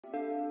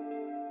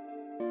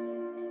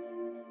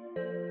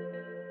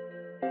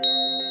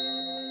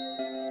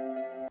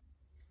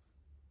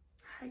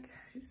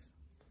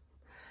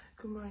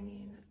Good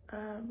morning.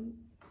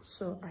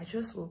 So I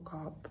just woke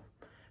up.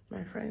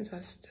 My friends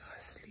are still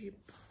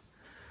asleep.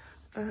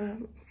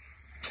 The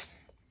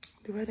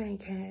weather in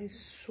Kenya is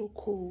so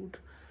cold,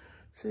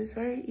 so it's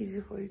very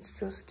easy for you to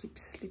just keep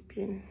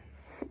sleeping.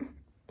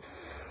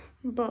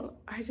 But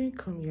I didn't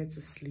come here to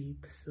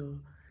sleep, so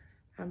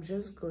I'm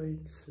just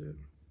going to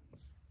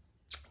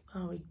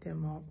wake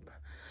them up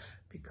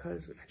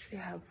because we actually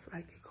have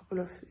like a couple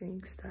of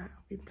things that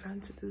we plan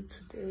to do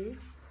today,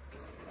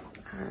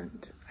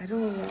 and I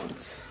don't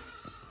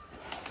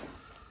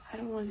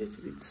want it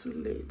to be too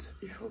late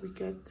before we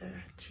get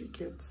there.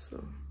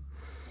 So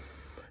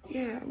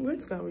yeah, I'm going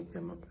to go wake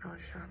them up now,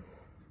 Sha.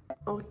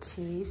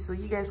 Okay, so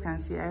you guys can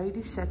see I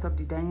already set up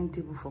the dining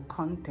table for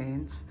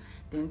content.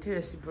 The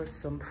interior brought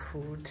some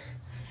food.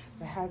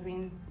 We're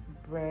having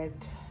bread,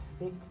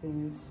 baked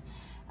beans,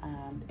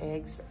 and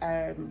eggs.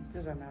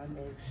 Those are my own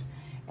eggs.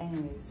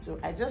 Anyways, so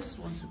I just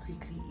want to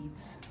quickly eat,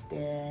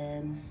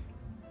 then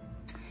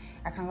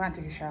I can go and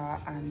take a shower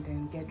and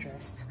then get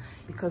dressed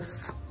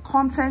because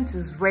content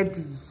is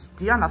ready.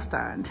 Do you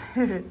understand?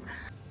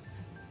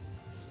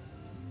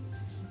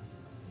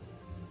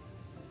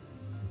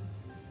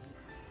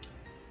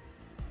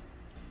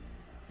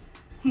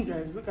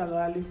 Guys, look at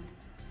Lali.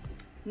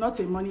 Not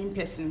a morning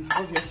person,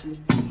 obviously.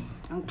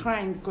 I'm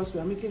crying because we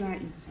are making her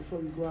eat before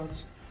we go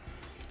out.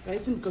 We're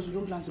eating because we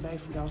don't plan to buy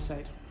food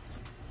outside.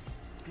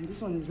 And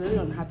this one is very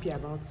unhappy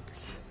about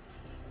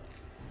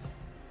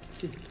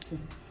it.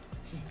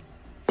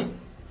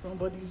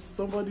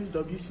 Somebody's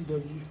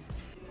WCW.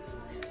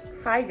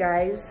 Hi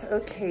guys.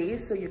 Okay,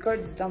 so your girl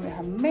is done with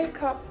her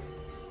makeup.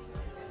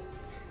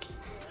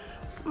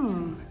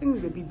 I think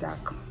it's a bit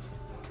dark.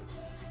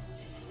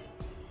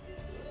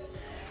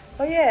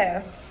 Oh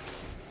yeah.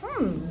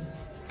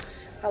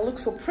 I look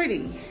so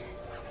pretty.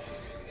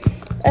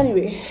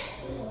 Anyway,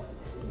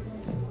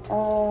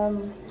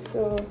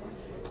 so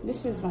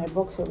this is my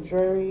box of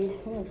jewelry. I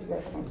don't know if you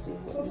guys can see.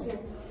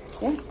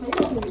 Yeah.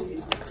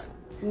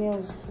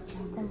 Nails.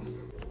 Come.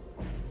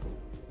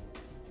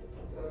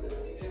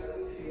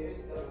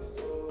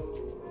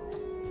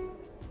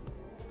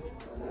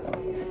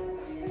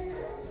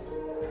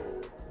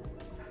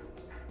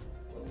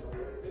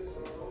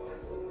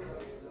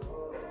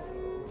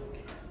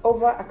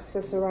 Over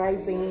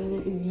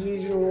accessorizing is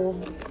usual.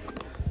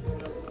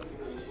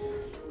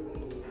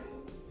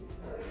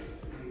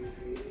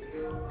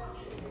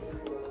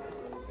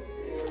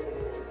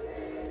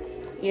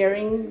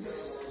 Earrings.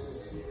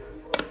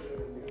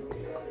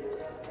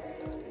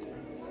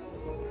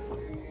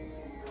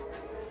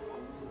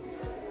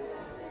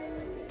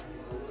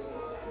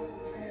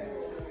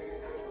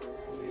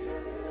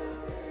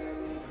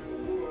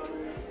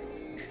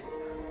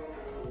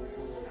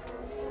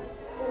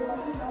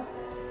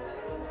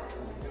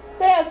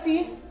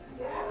 See?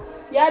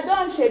 Yeah,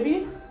 done,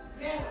 Shebi?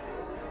 Yes.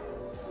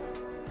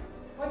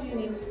 What do you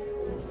need?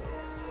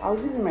 I'll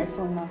give you my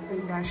phone now so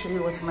you can show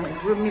you what my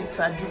roommates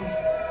are doing.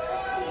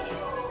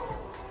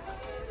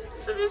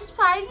 So this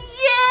fine,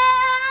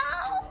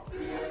 yeah!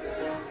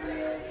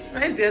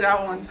 Where's the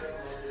other one?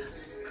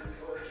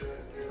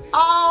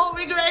 Oh,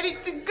 we're ready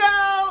to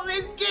go!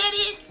 Let's get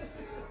it!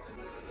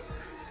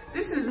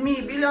 This is me,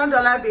 $1 billion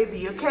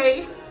baby,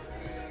 okay?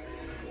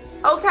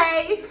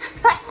 Okay?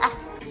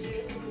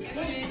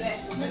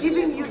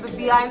 Giving you the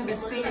behind the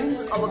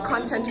scenes of a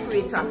content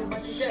creator.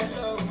 Raise your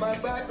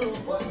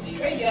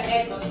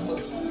head. No.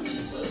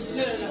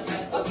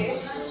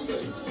 Okay.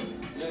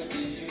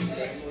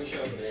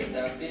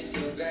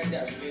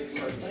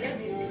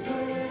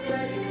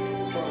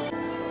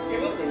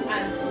 Remove this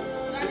hand.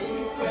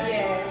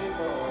 Yeah.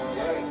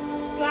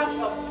 Splash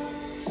up.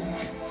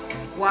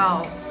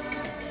 Wow.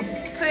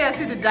 So you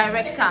see the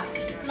director.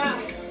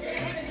 Smile.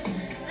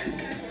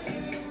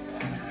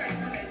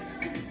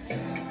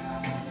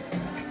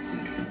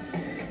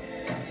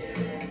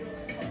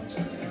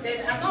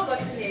 I'm not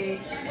gotten a...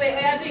 Wait,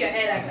 I do your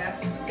hair like that.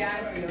 It's your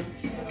hands here.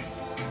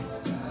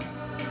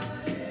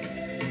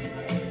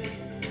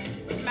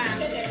 Smile.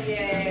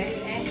 Yeah.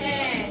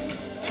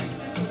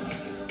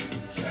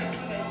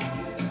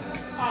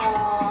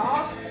 Aww.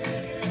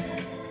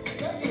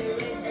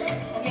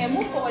 Yeah,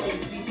 move forward a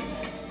bit.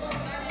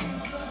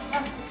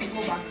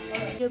 Go back.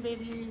 Your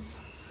babies.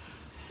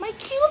 My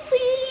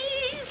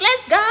cuties.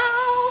 Let's go.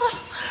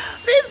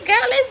 Let's go.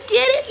 Let's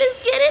get it. Let's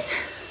get it.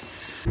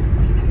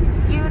 It's a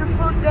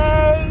beautiful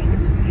day.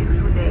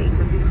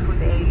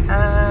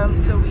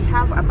 So we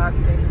have about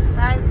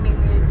 35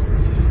 minutes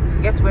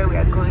to get where we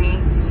are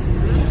going to,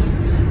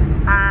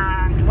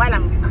 and while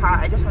I'm in the car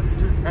I just want to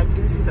do like a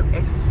little bit of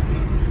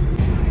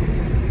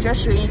editing,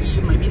 just showing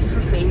you my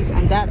beautiful face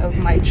and that of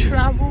my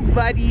travel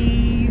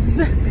buddies.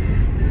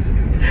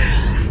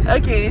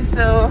 Okay,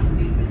 so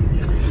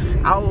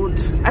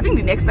I think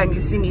the next time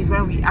you see me is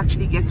when we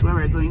actually get to where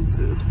we're going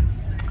to.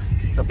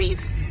 So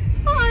peace,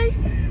 bye.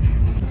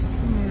 The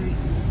scenery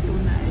is so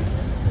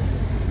nice.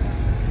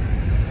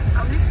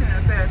 I'm listening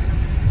to this.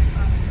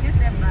 Give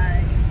them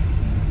my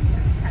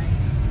sky.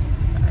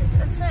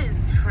 I say it's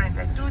different.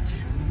 I told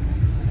you.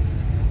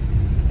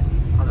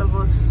 All of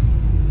us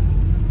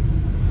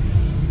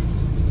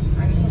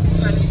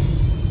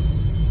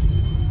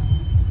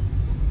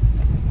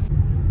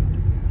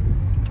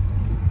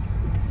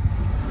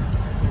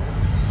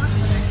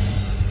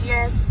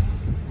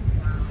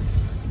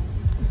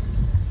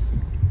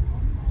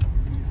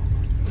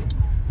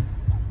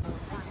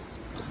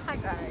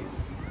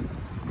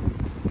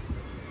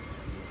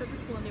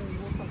morning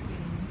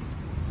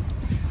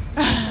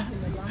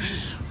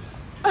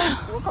we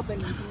woke up in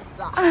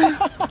pizza.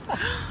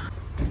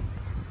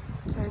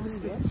 Guys, this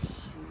place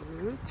is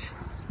huge.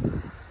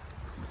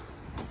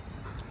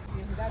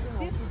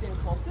 This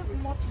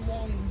much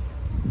morning.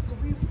 So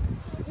we,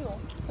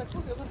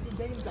 suppose you're going to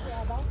be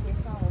about to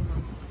enter our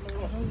house. I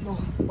don't know,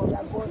 but we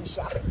are going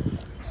shopping.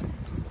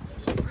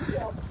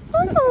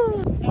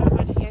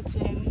 Everybody gets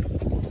in.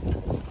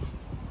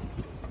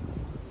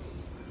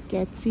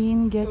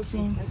 Gets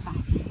in.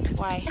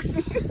 Why?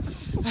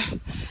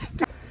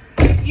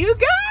 You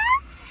guys!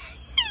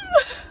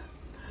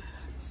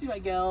 See my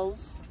girls.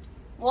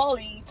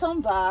 Wally,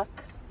 turn back.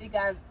 You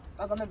guys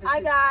are going to visit.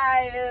 Hi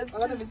guys. We're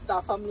going to visit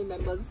our family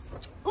members.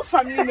 Who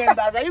family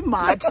members? Are you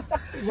mad?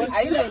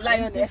 Are you a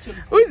lioness?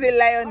 Who is a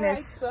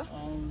lioness? Right,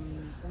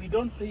 we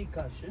don't pay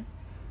cash.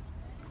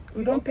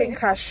 We don't pay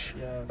cash.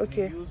 Yeah,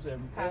 okay. We use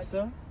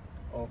M-Pesa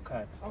or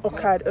card. Okay. Or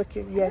card,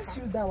 okay, yes.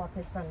 Use that one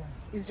personal.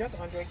 It's just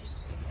 $100.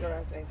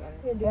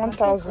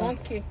 1,000.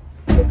 Okay.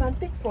 They can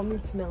take from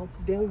it now.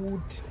 They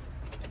would.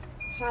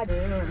 Oh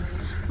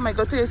my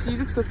god, Tosin, you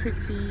look so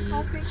pretty.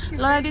 Oh, thank you.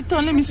 Let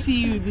me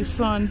see you with the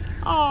sun.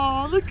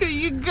 Oh, look at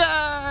you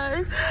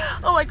guys.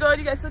 Oh my god,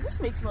 you guys, so this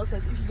makes more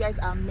sense if you guys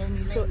are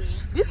many. So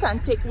this can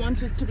take 1,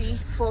 2, 3,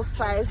 4,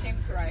 5,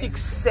 6,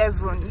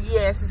 7.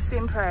 Yes, it's the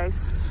same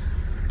price.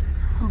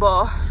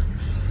 But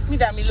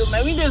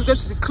my window is going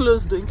to be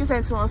closed though, in case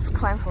anyone wants to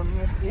climb from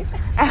here.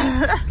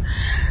 Yeah.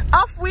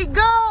 Off we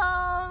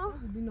go.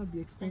 It will not be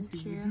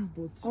expensive with these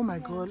boats. Oh my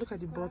god, look at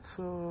the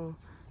bottle.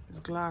 It's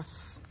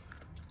glass.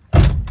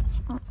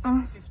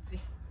 50.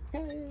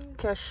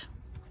 Cash.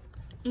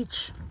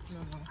 Each.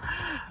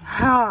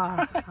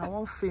 I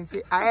won't faint.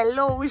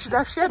 Hello, we should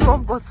have shared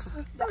one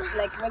bottle.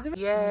 Like, was it?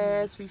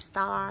 Yes, we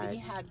start.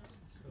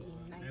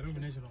 Nairobi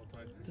National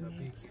Park is a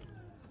big park.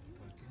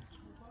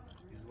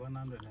 It's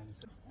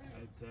 107.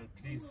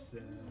 At least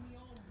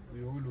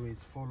we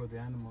always follow the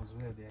animals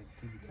where the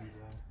activities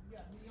are.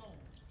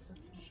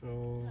 So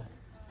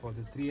for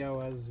the 3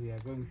 hours, we are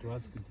going to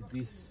ask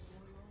this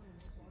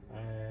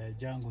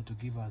Django to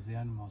give us the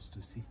animals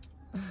to see.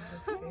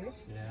 Okay.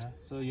 Yeah,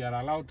 so you are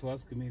allowed to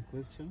ask me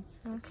questions.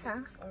 Okay.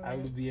 I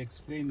will be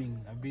explaining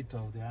a bit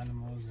of the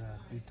animals, a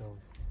bit of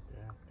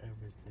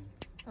everything.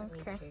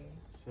 Okay.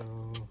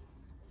 So,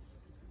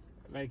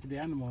 like the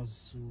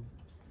animals,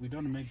 we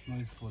don't make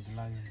noise for the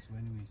lions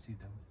when we see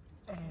them.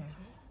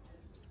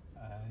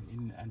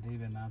 And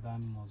even other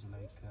animals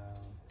like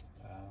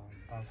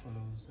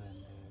buffaloes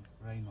and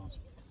rhinos.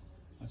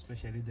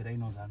 Especially the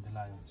rhinos and the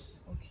lions.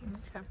 Okay.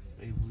 So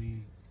if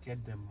we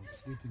get them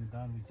sleeping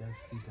down, we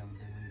just see them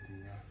the way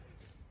they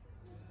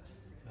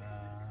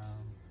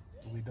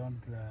are. We don't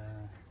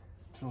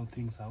throw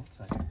things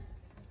outside.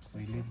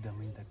 We leave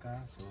them in the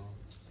car, so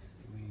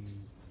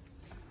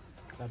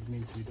that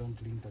means we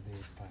don't litter the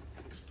park.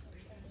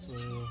 So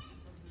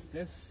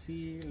let's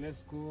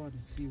go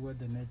and see what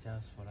the nature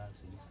has for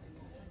us inside.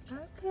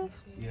 Okay.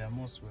 You are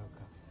most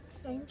welcome.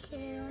 Thank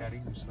you.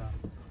 Karibu sana.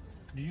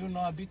 Do you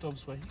know a bit of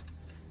Swahili?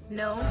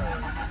 No.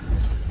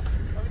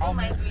 How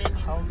many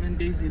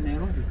days in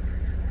Nairobi?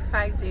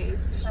 5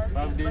 days.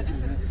 5 days.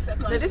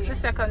 So this is the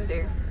second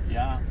day.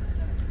 Yeah.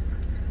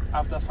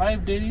 After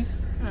 5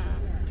 days,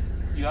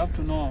 you have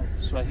to know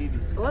Swahili.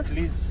 What's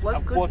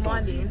good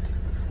morning?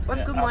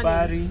 What's good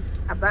morning?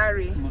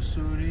 Abari.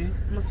 Musuri.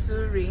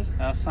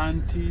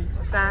 Santi.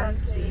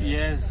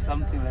 Yes,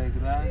 something like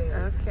that.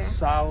 Okay.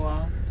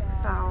 Sawa.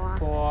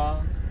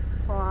 Poa.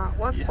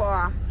 What's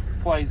poa?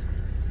 Poa is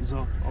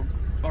so.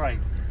 All right.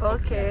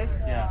 Okay.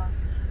 Yeah.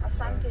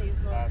 Asante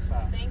is what?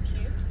 Thank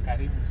you.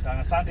 Karibu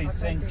sana. Asante is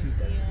thank you.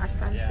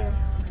 Asante. Yeah.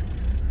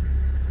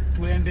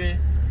 Twende.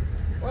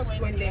 What's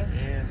twende?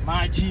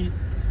 Maji.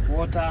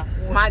 Water.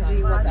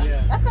 Maji, water.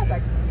 Yeah. That sounds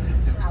like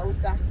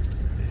Hausa.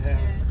 Yeah.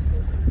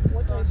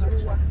 Water is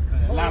Ruwa.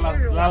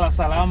 Lala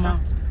salama.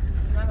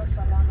 Lala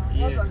salama.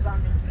 Yes. What does that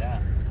mean? Yeah.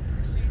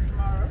 See you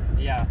tomorrow.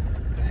 Yeah.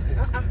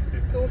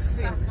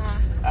 Tosin.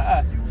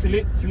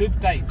 Sleep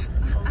tight.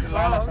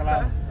 Lala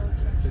salama.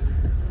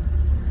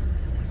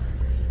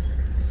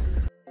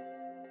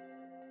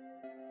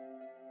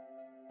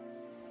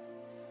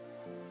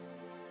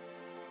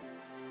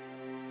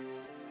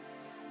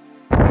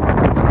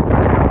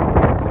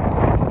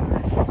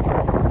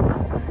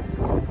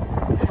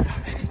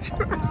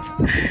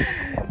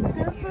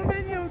 There's so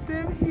many of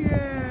them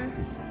here.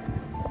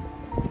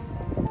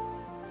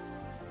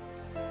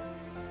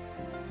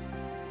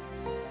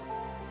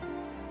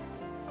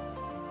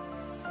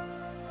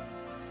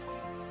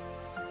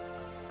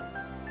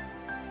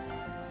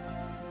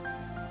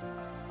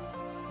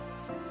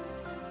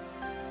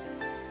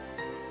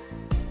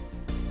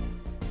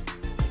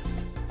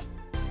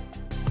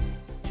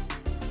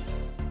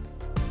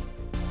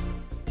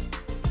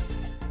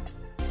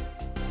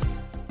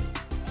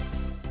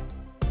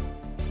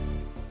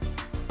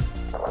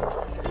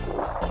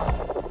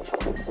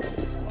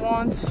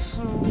 One,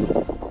 two,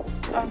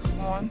 that's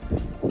 1,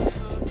 2,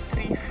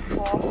 3,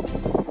 4,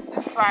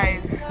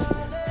 5,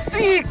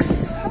 6.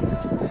 These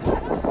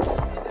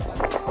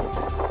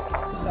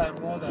are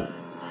more than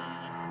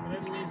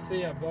Let me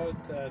say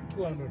about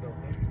 200 of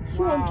them.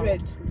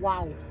 200.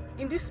 Wow.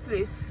 In this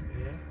place,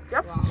 Yeah. you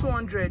have to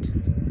 200.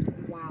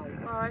 Wow.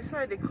 Wow, I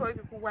saw they call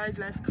people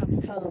wildlife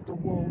capital of the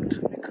world,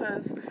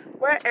 because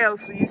where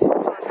else will you see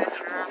 200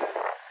 giraffes?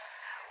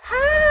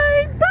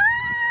 Hi, bye!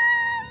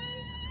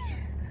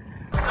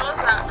 Those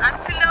are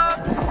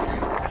antelopes.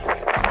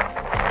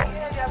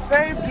 Yeah, they are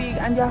very big,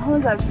 and their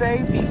horns are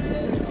very big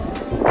too.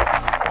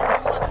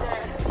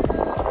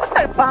 What's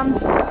a bamboo?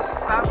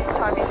 It's bamboo's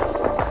family.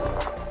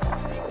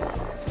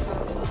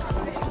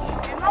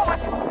 You know what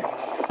you mean?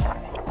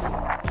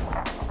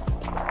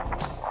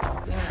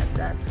 Yeah, like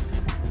that.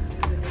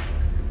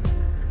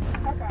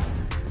 Papa,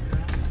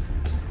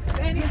 is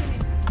there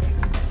anything?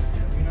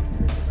 We have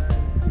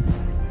crocodiles,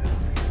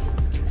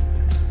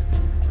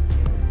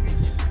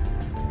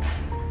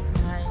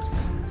 Nice.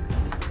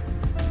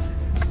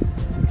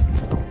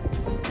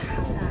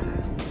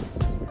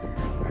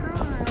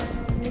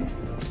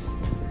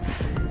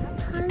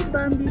 Hi,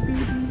 Bambi baby.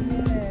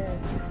 Yeah.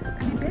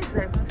 And the beds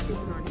are even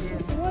staying on there.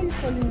 So why are you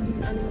calling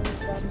these animals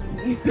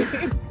Bambi?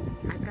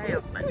 I can't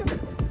help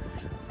myself.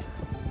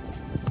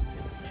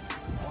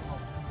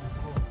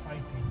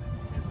 fighting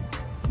and chasing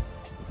them.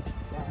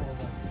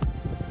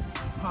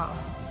 Wow.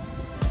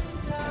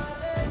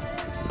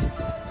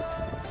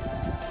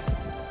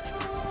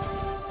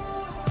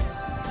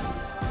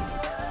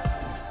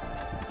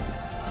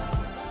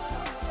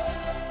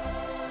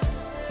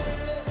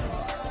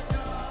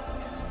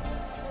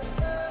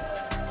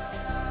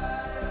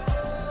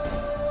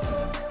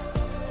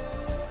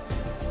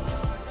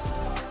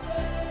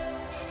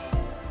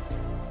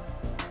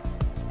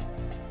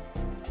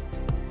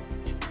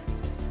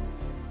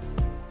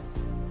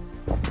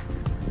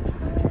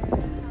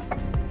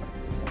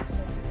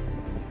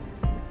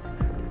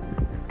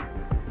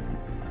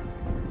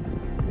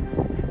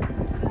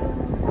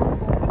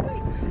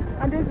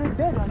 And there's a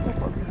bed on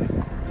top of it.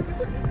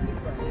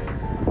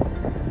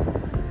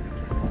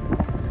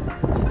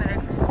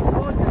 Like,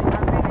 food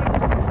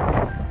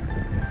available.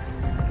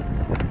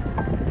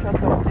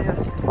 Shut up, yes.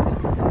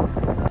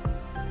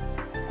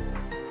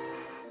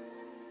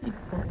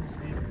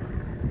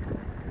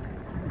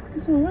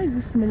 So why is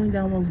this smelling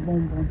that one's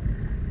bonbon?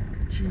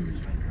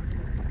 Jeez.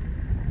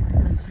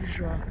 As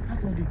usual,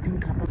 that's what they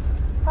think about.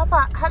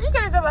 Papa, have you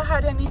guys ever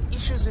had any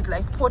issues with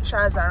like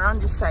poachers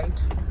around this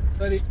side?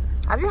 Sorry.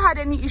 Have you had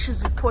any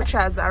issues with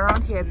poachers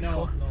around here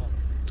before? No.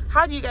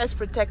 How do you guys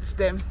protect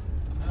them?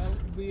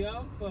 We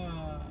have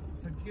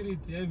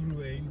security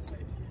everywhere inside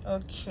here.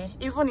 Okay.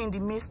 Even in the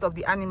midst of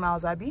the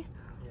animals, Abby?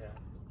 Yeah.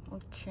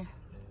 Okay.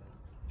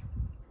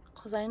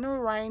 Because I know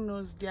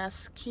rhinos, their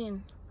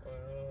skin.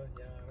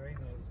 Yeah,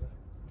 rhinos.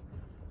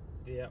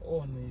 Their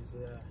own is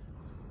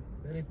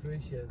very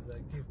precious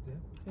gift.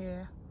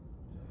 Yeah.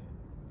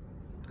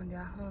 And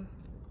their horn.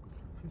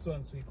 These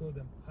ones we call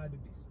them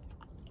hartebeest.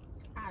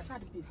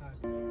 Hartebeest.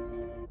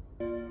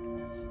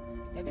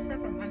 They're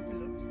different from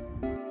antelopes.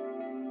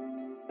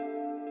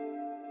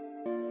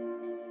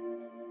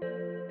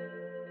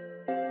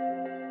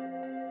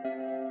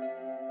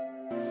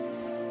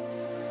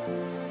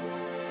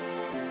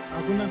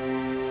 Hakuna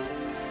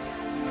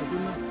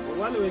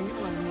wale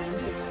wengine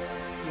waliniambia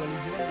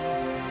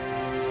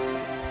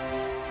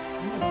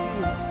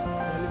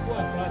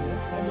walikuwa pale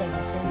kabla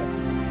nasonga.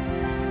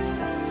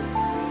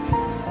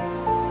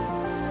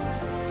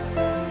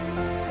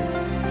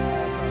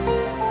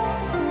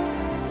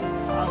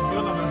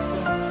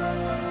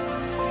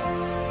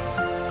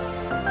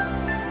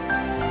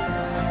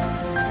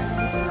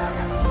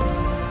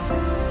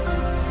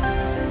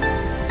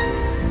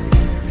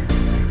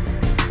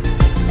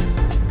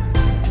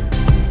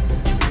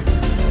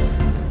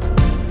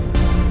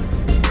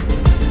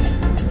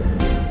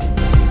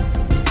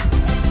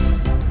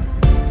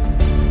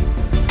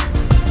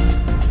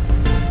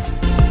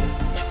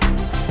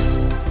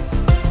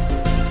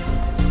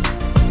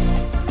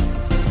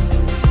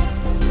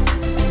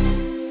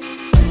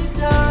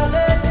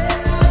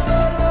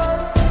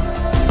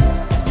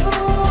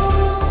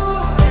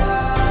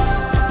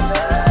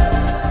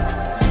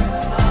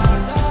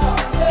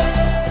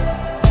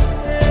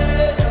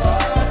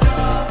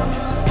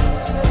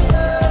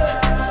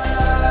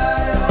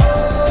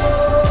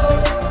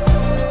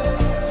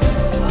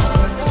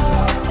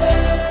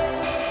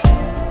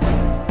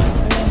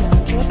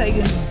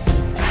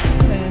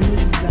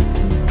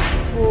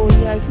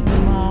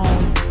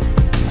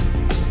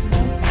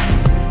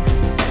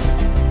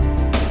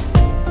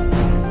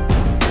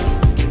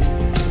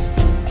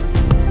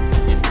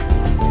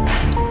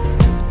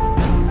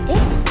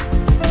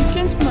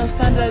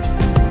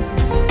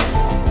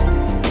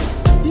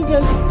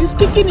 He's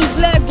kicking his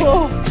leg,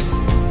 bro.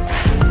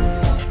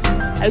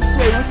 I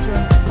swear he wants to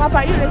run. Papa,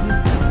 are you ready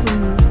to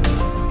move?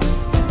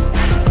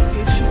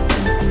 Okay, shoot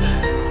him.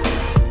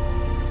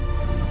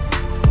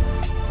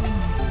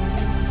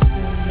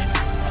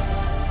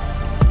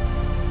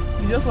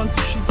 You just want to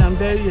shoot and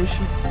bury your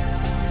shit.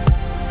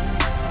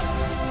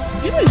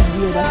 You know it's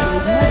weird actually.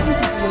 Imagine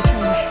people watching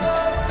you shoot.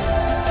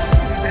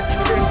 They're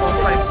children for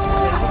fights. You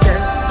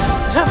guys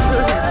just so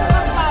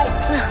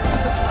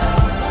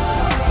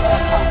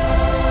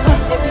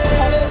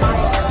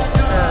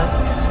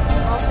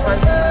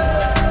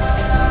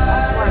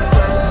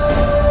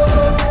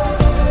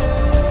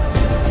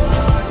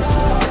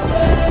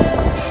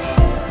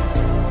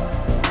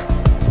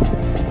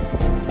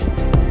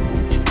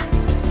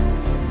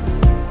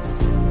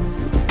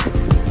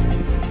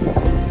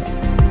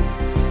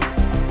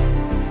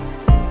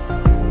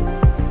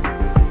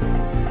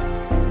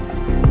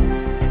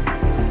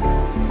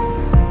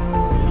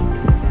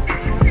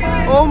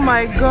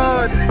my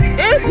god.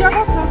 Hey, they are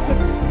about to have sex.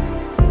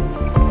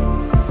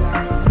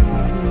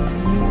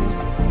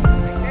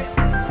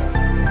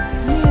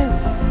 Yes.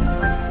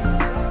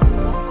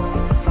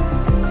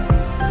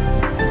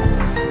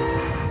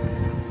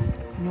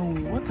 No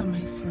way, what am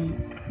I seeing?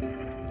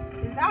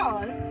 Is that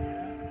all?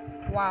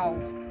 Wow.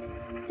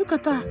 Look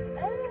at that.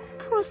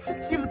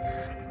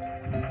 Prostitutes.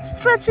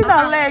 Stretching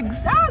her legs.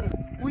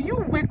 Will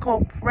you wake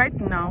up right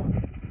now?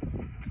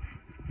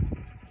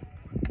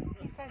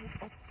 Inside this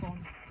hot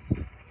sun.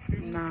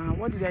 Nah,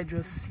 what did I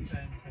just see?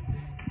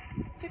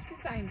 50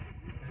 times.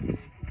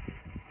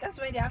 That's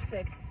when they have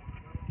sex.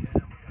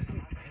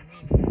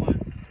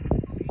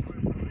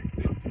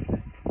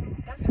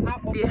 That's how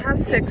often They have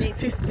sex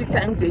 50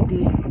 times a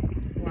day.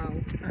 Wow.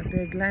 I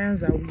beg,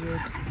 lions are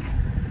weird.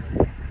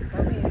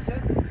 I mean, it's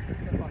just this few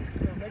seconds,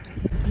 so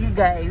maybe. You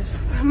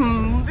guys,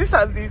 this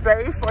has been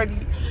very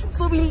funny.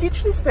 So we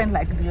literally spent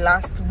like the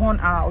last 1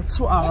 hour or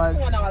 2 hours,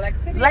 like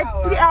 3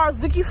 like 3 hours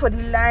looking for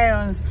the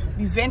lions.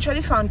 We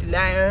eventually found the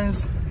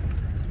lions,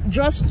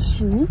 just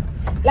 2.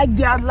 Like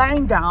they are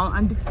lying down,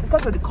 and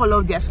because of the color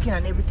of their skin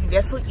and everything,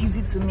 they're so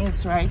easy to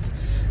miss, right?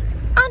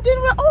 And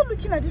then we're all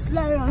looking at these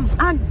lions,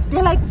 and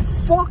they're like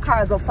 4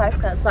 cars or 5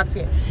 cars back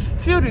here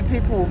filled with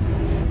people.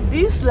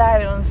 These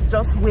lions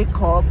just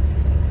wake up.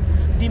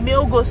 The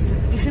female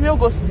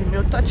goes to the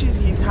male, touches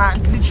his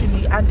hand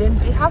literally, and then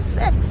they have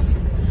sex,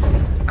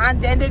 and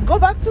then they go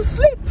back to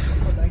sleep.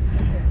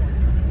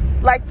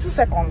 Like 2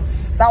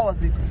 seconds. That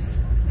was it.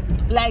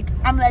 Like,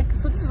 I'm like,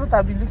 so this is what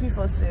I've been looking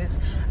for since.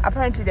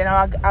 Apparently then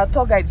our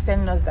tour guide is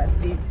telling us that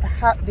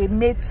they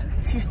mate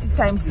 50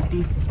 times a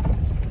day.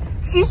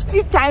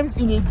 50 times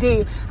in a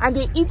day, and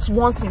they eat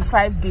once in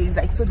 5 days.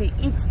 Like, so they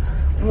eat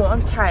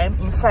 1 time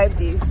in 5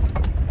 days,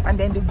 and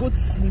then they go to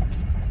sleep,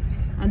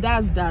 and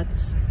that's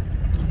that.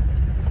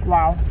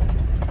 Wow.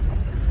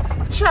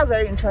 It's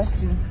very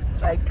interesting.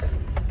 Like,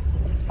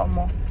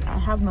 I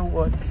have no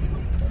words.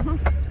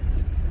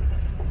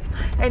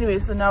 Anyway,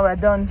 so now we're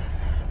done.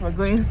 We're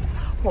going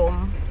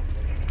home.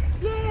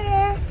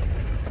 Yeah.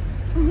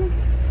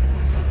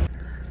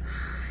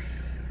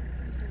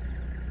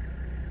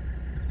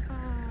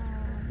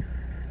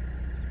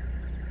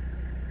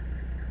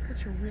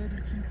 Such a weird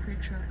looking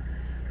creature.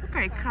 Look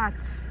at a cat.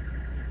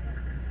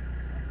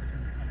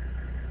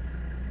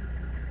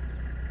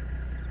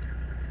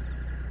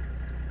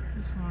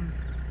 This one.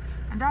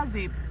 And that's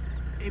a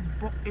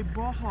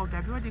ball hog.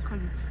 I mean, what do they call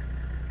it?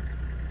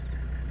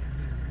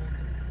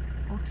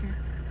 Okay.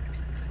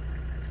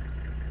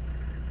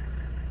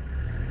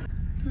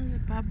 The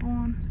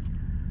baboon.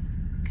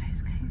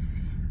 Guys, can you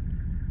see?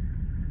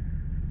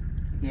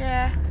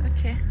 Yeah,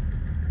 okay.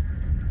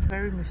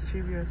 Very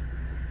mysterious.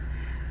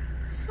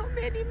 So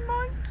many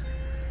monkeys.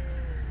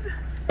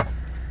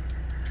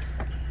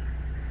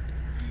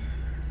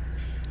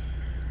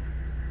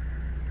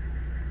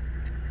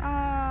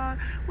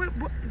 Wait,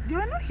 but they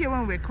were not here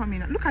when we were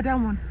coming. Look at that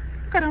one.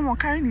 Look at that one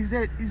carrying his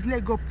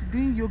leg up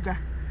doing yoga.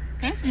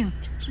 Can you see him?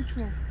 Which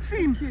one? See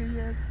him here,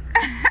 yes.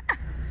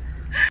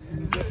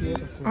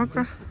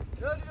 Okay.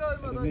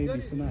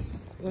 Maybe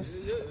snacks. Yes.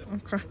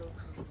 Okay.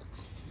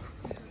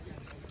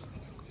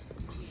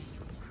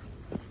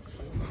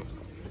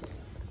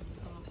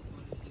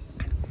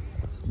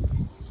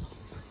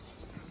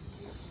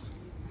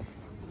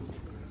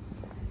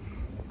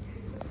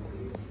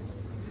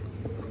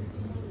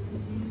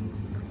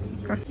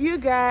 You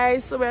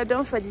guys, so we're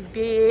done for the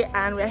day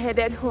and we're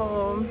headed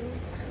home.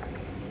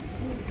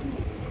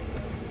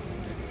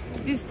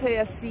 This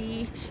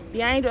Tosin,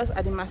 behind us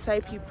are the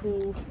Maasai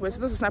people. We're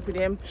supposed to snap with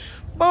them,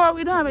 but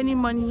we don't have any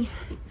money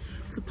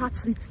to part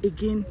with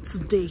again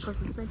today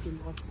because we spent a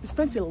lot. We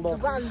spent a lot.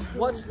 To go and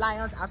watch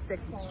lions have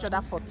sex with each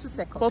other for 2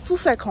 seconds. For 2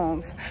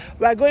 seconds.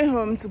 We're going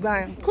home to go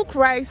and cook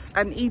rice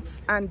and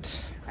eat, and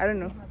I don't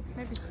know.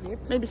 Maybe sleep.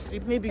 Maybe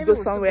sleep. Maybe go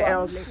somewhere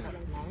else.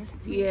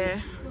 Yeah.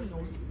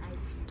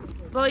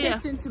 Well, yeah.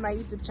 Stay tuned to my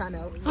YouTube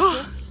channel.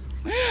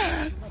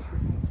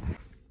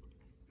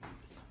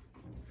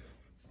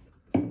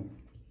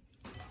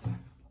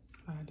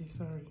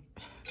 Sorry.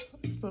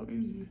 So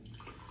easy.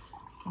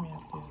 Let me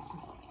have this.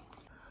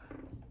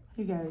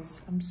 Hey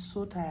guys, I'm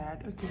so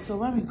tired. Okay, so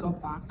when we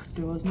got back,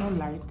 there was no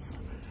lights.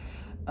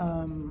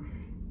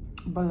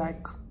 But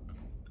like,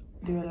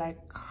 they were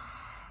like,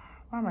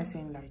 why am I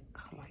saying like?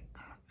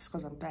 It's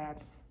because I'm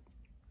tired.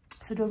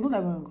 So there was no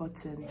light when we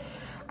got in,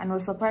 and it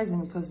was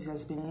surprising because it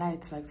has been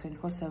light like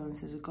 24/7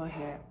 since we got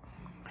here.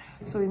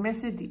 So we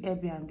messaged the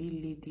Airbnb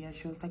lady, and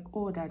she was like,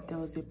 oh, that there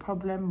was a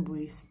problem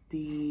with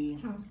the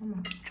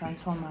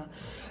transformer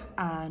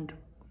and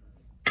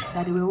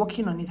that they were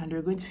working on it and they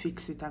were going to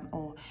fix it and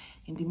all.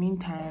 In the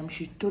meantime,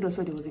 she told us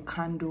where there was a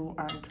candle,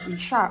 and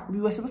we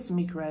were supposed to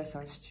make rice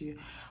and stew,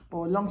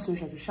 but long story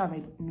short, we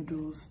made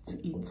noodles to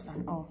eat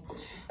and all.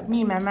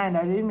 Me in my mind,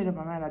 I already made up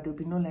my mind that there will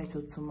be no light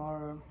till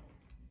tomorrow.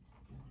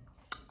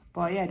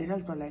 But yeah, they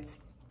just brought light.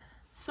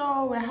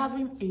 So we're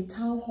having a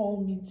town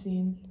hall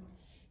meeting.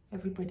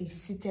 Everybody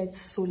seated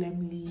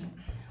solemnly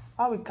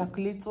while we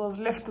calculate what's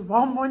left of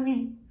our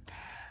money.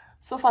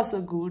 So far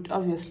so good.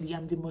 Obviously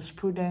I'm the most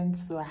prudent,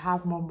 so I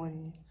have more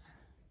money.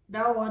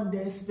 That one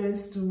there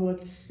spends too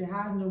much. She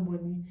has no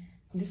money.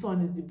 This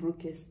one is the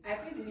brokest. I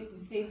think they need to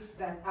say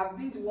that I've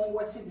been the one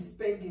watching the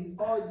spending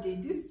all day.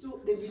 These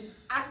two, they've been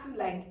acting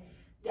like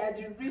they are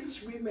the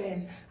rich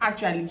women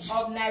Actually,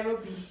 of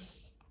Nairobi.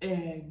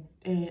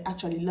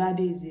 Actually, Lade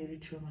is a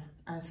rich woman,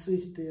 and so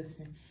is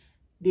Tosin.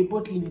 They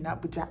both live in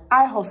Abuja.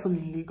 I hustle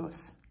in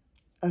Lagos.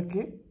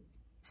 Okay?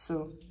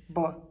 So,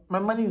 but my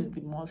money is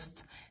the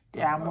most.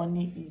 Their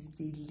money is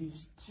the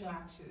least. No,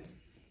 actually.